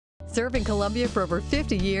Serving Columbia for over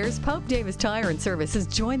 50 years, Pope Davis Tire and Service has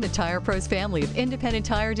joined the Tire Pros family of independent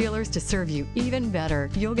tire dealers to serve you even better.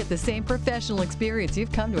 You'll get the same professional experience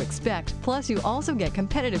you've come to expect. Plus, you also get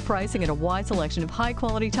competitive pricing and a wide selection of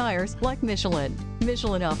high-quality tires like Michelin.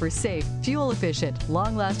 Michelin offers safe, fuel-efficient,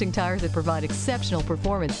 long-lasting tires that provide exceptional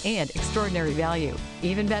performance and extraordinary value.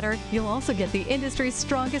 Even better, you'll also get the industry's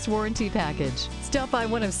strongest warranty package. Stop by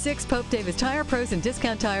one of 6 Pope Davis Tire Pros and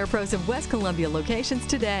Discount Tire Pros of West Columbia locations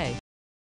today.